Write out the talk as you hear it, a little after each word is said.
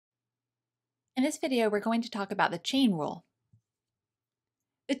In this video, we're going to talk about the chain rule.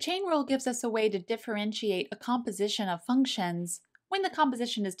 The chain rule gives us a way to differentiate a composition of functions when the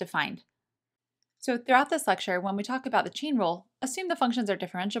composition is defined. So throughout this lecture, when we talk about the chain rule, assume the functions are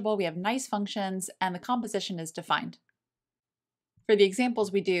differentiable, we have nice functions, and the composition is defined. For the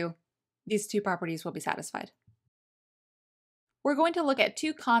examples we do, these two properties will be satisfied. We're going to look at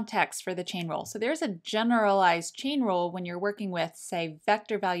two contexts for the chain rule. So there's a generalized chain rule when you're working with, say,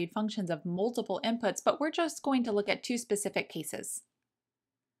 vector-valued functions of multiple inputs, but we're just going to look at two specific cases.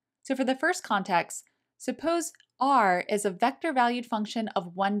 So for the first context, suppose R is a vector-valued function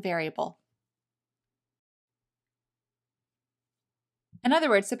of one variable. In other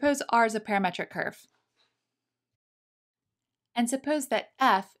words, suppose R is a parametric curve. And suppose that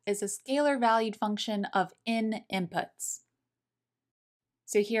F is a scalar-valued function of n inputs.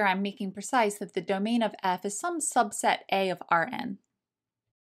 So here I'm making precise that the domain of F is some subset A of Rn.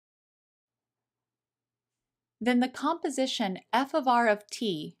 Then the composition f of R of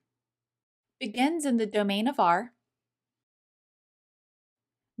t begins in the domain of R,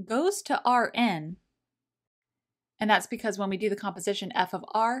 goes to Rn, and that's because when we do the composition f of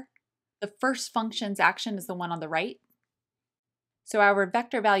R, the first function's action is the one on the right. So our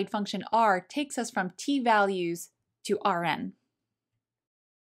vector-valued function R takes us from t values to Rn,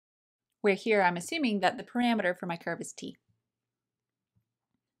 where here I'm assuming that the parameter for my curve is t.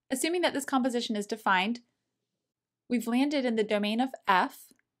 Assuming that this composition is defined, we've landed in the domain of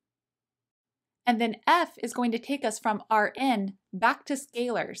F, and then F is going to take us from Rn back to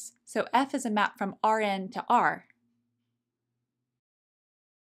scalars. So F is a map from Rn to R.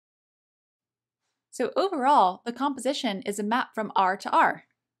 So overall, the composition is a map from R to R.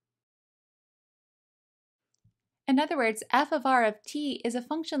 In other words, f of R of t is a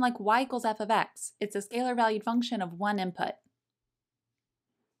function like y equals f of x. It's a scalar-valued function of one input.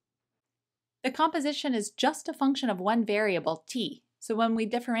 The composition is just a function of one variable, t. So when we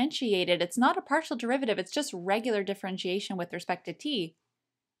differentiate it, it's not a partial derivative, it's just regular differentiation with respect to t.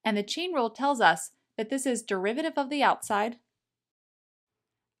 And the chain rule tells us that this is derivative of the outside.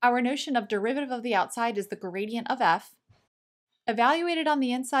 Our notion of derivative of the outside is the gradient of f. Evaluated on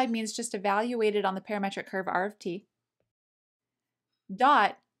the inside means just evaluated on the parametric curve r of t.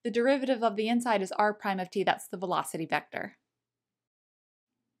 Dot, the derivative of the inside is r prime of t, that's the velocity vector.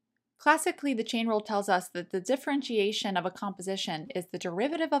 Classically, the chain rule tells us that the differentiation of a composition is the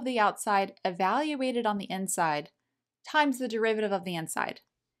derivative of the outside evaluated on the inside times the derivative of the inside.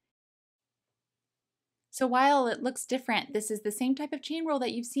 So while it looks different, this is the same type of chain rule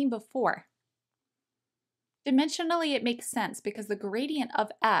that you've seen before. Dimensionally, it makes sense because the gradient of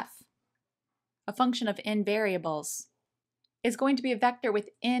f, a function of n variables, is going to be a vector with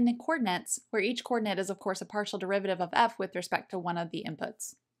n coordinates, where each coordinate is, of course, a partial derivative of f with respect to one of the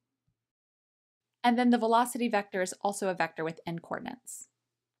inputs. And then the velocity vector is also a vector with n coordinates.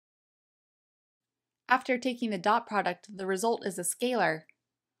 After taking the dot product, the result is a scalar,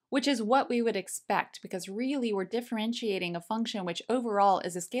 which is what we would expect because really we're differentiating a function which overall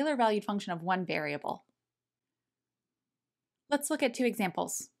is a scalar-valued function of one variable. Let's look at two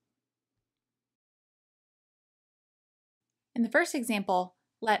examples. In the first example,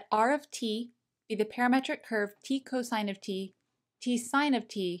 let r of t be the parametric curve t cosine of t, t sin of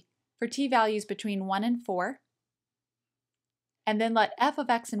t for t values between 1 and 4. And then let f of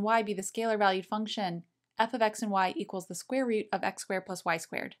x and y be the scalar-valued function f of x and y equals the square root of x squared plus y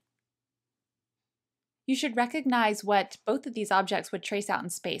squared. You should recognize what both of these objects would trace out in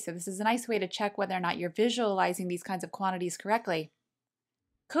space. So this is a nice way to check whether or not you're visualizing these kinds of quantities correctly.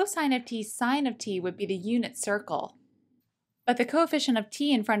 Cosine of t, sine of t would be the unit circle. But the coefficient of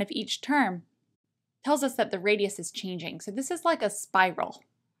t in front of each term tells us that the radius is changing. So this is like a spiral,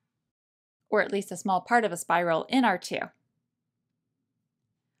 or at least a small part of a spiral in R2.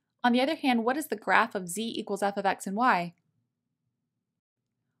 On the other hand, what is the graph of z equals f of x and y?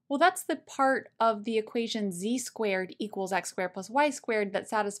 Well, that's the part of the equation z squared equals x squared plus y squared that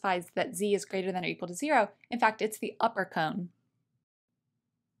satisfies that z is greater than or equal to 0. In fact, it's the upper cone.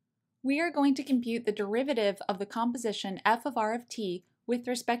 We are going to compute the derivative of the composition f of r of t with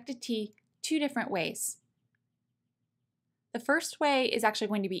respect to t two different ways. The first way is actually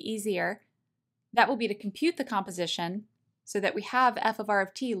going to be easier. That will be to compute the composition so that we have f of r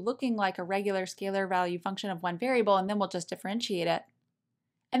of t looking like a regular scalar value function of one variable, and then we'll just differentiate it.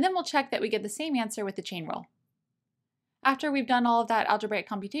 And then we'll check that we get the same answer with the chain rule. After we've done all of that algebraic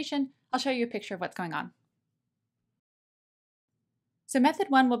computation, I'll show you a picture of what's going on. So method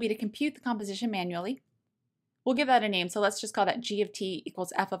 1 will be to compute the composition manually. We'll give that a name, so let's just call that g of t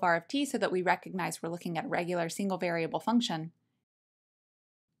equals f of r of t so that we recognize we're looking at a regular single variable function.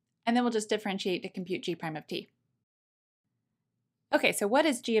 and then we'll just differentiate to compute g prime of t. Okay, so what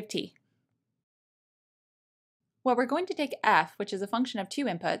is g of t? Well, we're going to take f, which is a function of two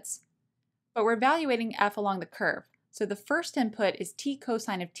inputs, but we're evaluating f along the curve. So the first input is t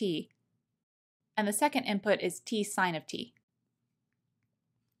cosine of t, and the second input is t sine of t.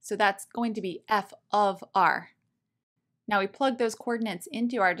 So that's going to be f of r. Now we plug those coordinates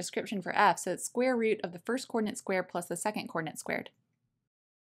into our description for f, so it's square root of the first coordinate squared plus the second coordinate squared.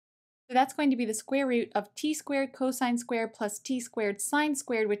 So that's going to be the square root of t squared cosine squared plus t squared sine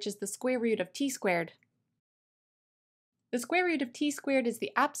squared, which is the square root of t squared. The square root of t squared is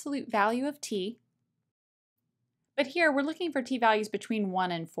the absolute value of t, but here we're looking for t values between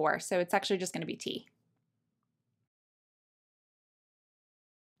 1 and 4, so it's actually just going to be t.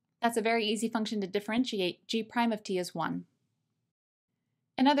 That's a very easy function to differentiate. G prime of t is 1.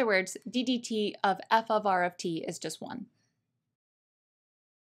 In other words, d dt of f of r of t is just 1.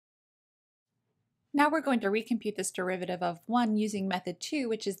 Now we're going to recompute this derivative of 1 using method 2,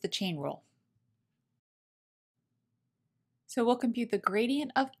 which is the chain rule. So we'll compute the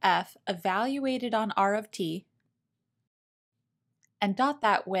gradient of f evaluated on r of t and dot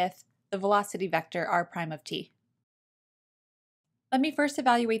that with the velocity vector r prime of t. Let me first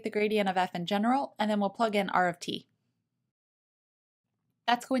evaluate the gradient of f in general, and then we'll plug in r of t.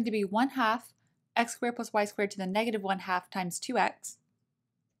 That's going to be 1/2 x squared plus y squared to the negative 1/2 times 2x.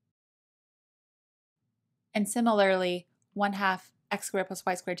 And similarly, 1/2 x squared plus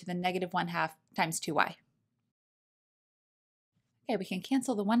y squared to the negative 1/2 times 2y. Okay, we can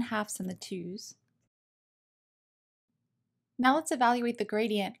cancel the 1/2s and the 2's. Now let's evaluate the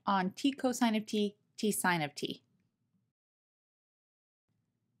gradient on t cosine of t, t sine of t.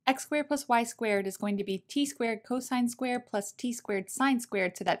 X squared plus y squared is going to be t squared cosine squared plus t squared sine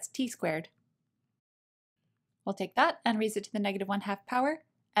squared, so that's t squared. We'll take that and raise it to the negative 1/2 power,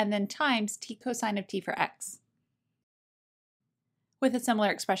 and then times t cosine of t for x, with a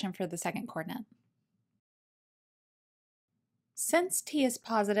similar expression for the second coordinate. Since t is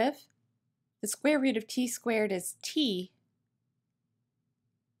positive, the square root of t squared is t,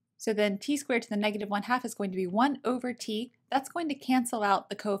 so then t squared to the negative 1/2 is going to be 1 over t. That's going to cancel out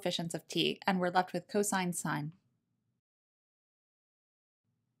the coefficients of t, and we're left with cosine sine.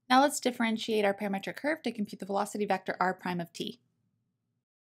 Now let's differentiate our parametric curve to compute the velocity vector r prime of t.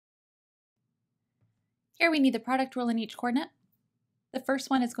 Here we need the product rule in each coordinate. The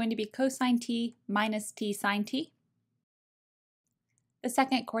first one is going to be cosine t minus t sine t. The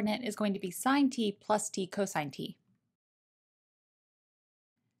second coordinate is going to be sine t plus t cosine t.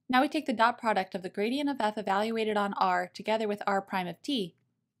 Now we take the dot product of the gradient of f evaluated on r together with r prime of t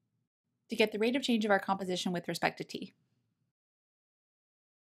to get the rate of change of our composition with respect to t.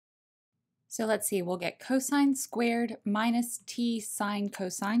 So let's see, we'll get cosine squared minus t sine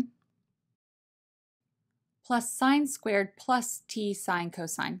cosine plus sine squared plus t sine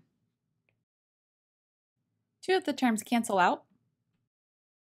cosine. Two of the terms cancel out,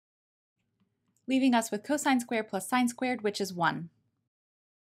 leaving us with cosine squared plus sine squared, which is 1.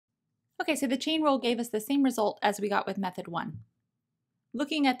 Okay, so the chain rule gave us the same result as we got with method 1.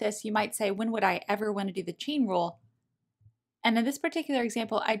 Looking at this, you might say, when would I ever want to do the chain rule? And in this particular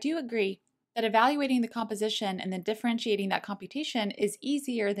example, I do agree that evaluating the composition and then differentiating that computation is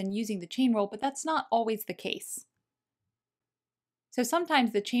easier than using the chain rule, but that's not always the case. So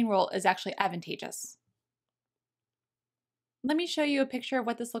sometimes the chain rule is actually advantageous. Let me show you a picture of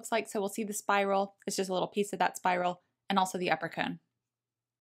what this looks like. So we'll see the spiral. It's just a little piece of that spiral, and also the upper cone.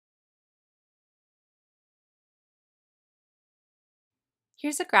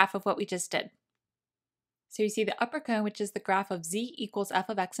 Here's a graph of what we just did. So you see the upper cone, which is the graph of z equals f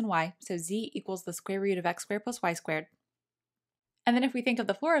of x and y. So z equals the square root of x squared plus y squared. And then if we think of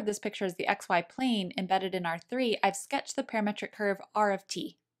the floor of this picture as the xy plane embedded in R3, I've sketched the parametric curve r of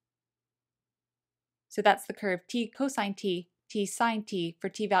t. So that's the curve t cosine t, t sine t for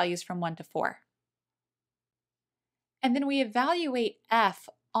t values from 1 to 4. And then we evaluate f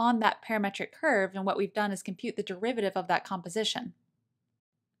on that parametric curve, and what we've done is compute the derivative of that composition.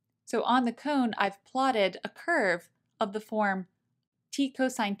 So on the cone, I've plotted a curve of the form t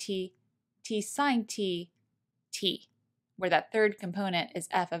cosine t, t sine t, t, where that third component is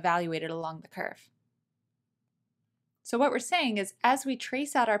f evaluated along the curve. So what we're saying is, as we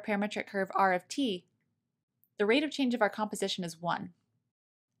trace out our parametric curve r of t, the rate of change of our composition is 1.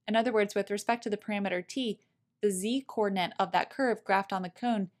 In other words, with respect to the parameter t, the z-coordinate of that curve graphed on the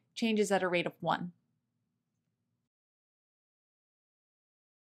cone changes at a rate of 1.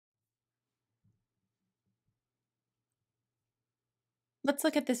 Let's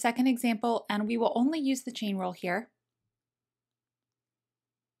look at the second example, and we will only use the chain rule here.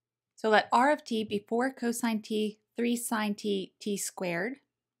 So let r of t be 4 cosine t, 3 sine t, t squared.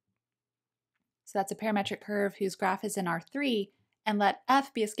 So that's a parametric curve whose graph is in R3, and let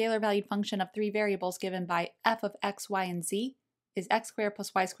f be a scalar-valued function of three variables given by f of x, y, and z is x squared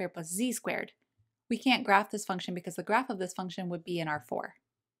plus y squared plus z squared. We can't graph this function because the graph of this function would be in R4.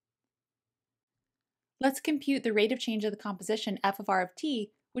 Let's compute the rate of change of the composition f of r of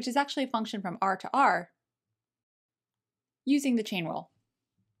t, which is actually a function from R to R, using the chain rule.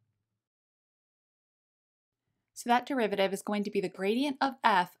 So that derivative is going to be the gradient of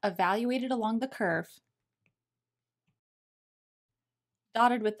f evaluated along the curve,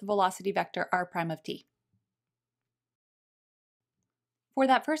 dotted with the velocity vector r prime of t. For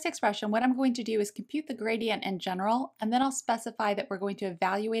that first expression, what I'm going to do is compute the gradient in general, and then I'll specify that we're going to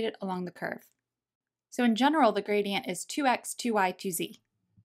evaluate it along the curve. So in general, the gradient is 2x, 2y, 2z.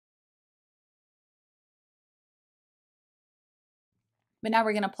 But now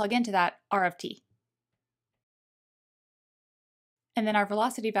we're going to plug into that r of t. And then our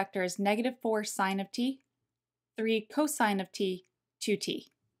velocity vector is negative 4 sine of t, 3 cosine of t, 2t.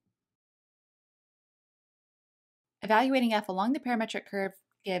 Evaluating f along the parametric curve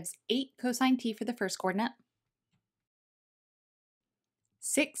gives 8 cosine t for the first coordinate,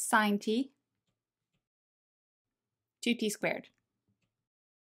 6 sine t, 2t squared.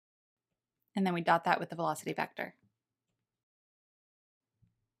 And then we dot that with the velocity vector.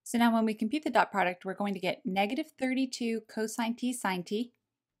 So now when we compute the dot product, we're going to get negative 32 cosine t sine t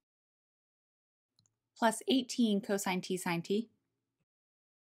plus 18 cosine t sine t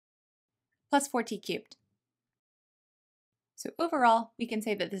plus 4t cubed. So overall, we can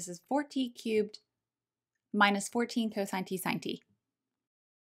say that this is 4t cubed minus 14 cosine t sine t.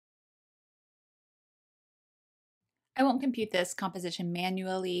 I won't compute this composition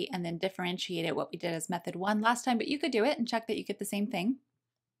manually and then differentiate it what we did as method 1 last time, but you could do it and check that you get the same thing.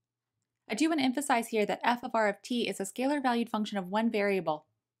 I do want to emphasize here that f of r of t is a scalar-valued function of one variable.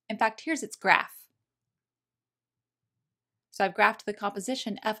 In fact, here's its graph. So I've graphed the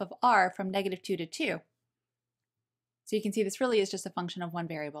composition f of r from negative 2 to 2. So you can see this really is just a function of one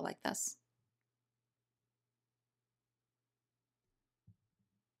variable like this.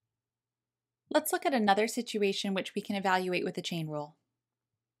 Let's look at another situation which we can evaluate with the chain rule.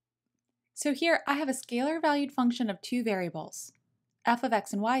 So here I have a scalar-valued function of two variables. F of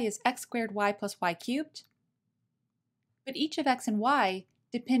x and y is x squared y plus y cubed. But each of x and y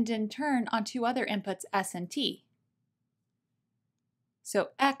depend in turn on two other inputs, s and t. So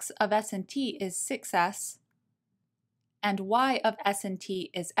x of s and t is 6s, and y of s and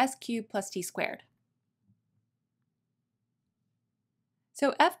t is s cubed plus t squared.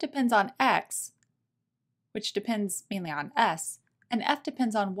 So f depends on x, which depends mainly on s, and f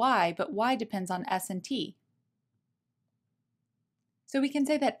depends on y, but y depends on s and t. So we can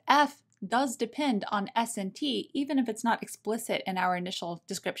say that f does depend on s and t, even if it's not explicit in our initial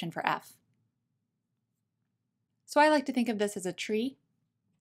description for f. So I like to think of this as a tree.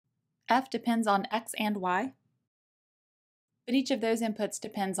 F depends on x and y, but each of those inputs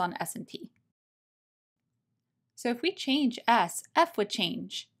depends on s and t. So if we change s, f would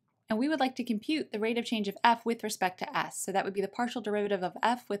change, and we would like to compute the rate of change of f with respect to s. So that would be the partial derivative of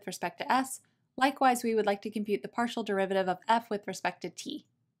f with respect to s. Likewise, we would like to compute the partial derivative of f with respect to t.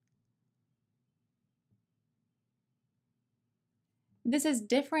 This is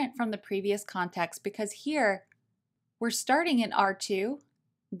different from the previous context because here we're starting in R2,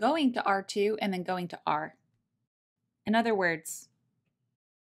 going to R2, and then going to R. In other words,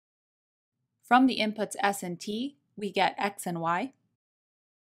 from the inputs s and t, we get x and y,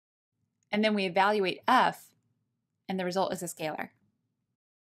 and then we evaluate f, and the result is a scalar.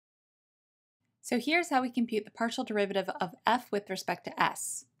 So here's how we compute the partial derivative of f with respect to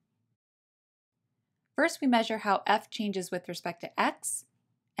s. First, we measure how f changes with respect to x,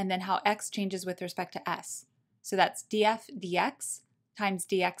 and then how x changes with respect to s. So that's df dx times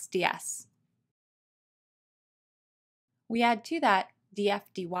dx ds. We add to that df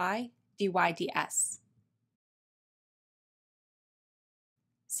dy, dy ds.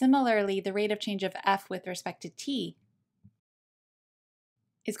 Similarly, the rate of change of f with respect to t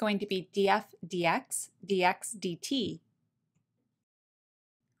is going to be df dx, dx dt,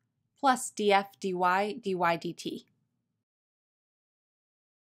 plus df dy, dy dt.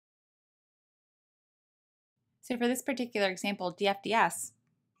 So for this particular example, df ds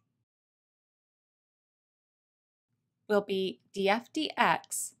will be df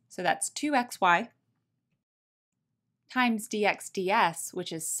dx, so that's 2xy, times dx ds,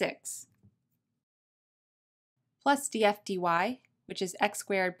 which is 6, plus df dy, which is x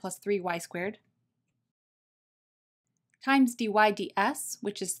squared plus 3y squared, times dy ds,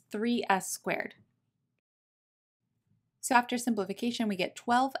 which is 3s squared. So after simplification, we get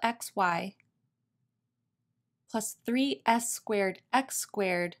 12xy plus 3s squared x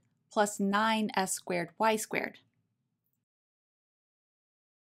squared plus 9s squared y squared.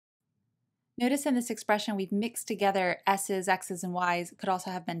 Notice in this expression we've mixed together s's, x's, and y's. It could also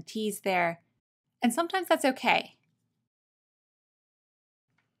have been t's there. And sometimes that's okay.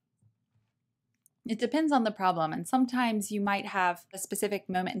 It depends on the problem, and sometimes you might have a specific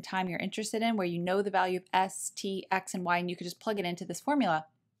moment in time you're interested in where you know the value of s, t, x, and y, and you could just plug it into this formula.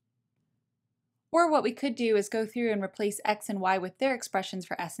 Or what we could do is go through and replace x and y with their expressions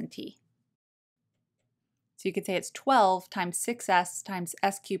for s and t. So you could say it's 12 times 6s times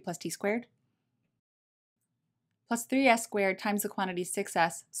s cubed plus t squared plus 3s squared times the quantity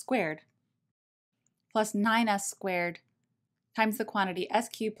 6s squared plus 9s squared times the quantity s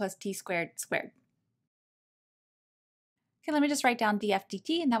cubed plus t squared squared. Okay, let me just write down df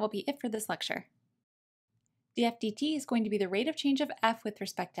dt, and that will be it for this lecture. df dt is going to be the rate of change of f with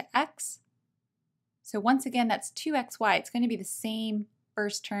respect to x. So once again, that's 2xy. It's going to be the same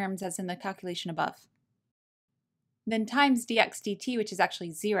first terms as in the calculation above. Then times dx dt, which is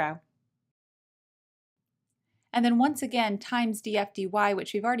actually 0. And then once again, times df dy,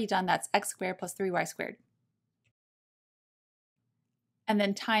 which we've already done, that's x squared plus 3y squared. And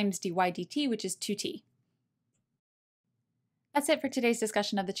then times dy dt, which is 2t. That's it for today's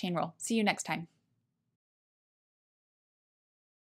discussion of the chain rule. See you next time.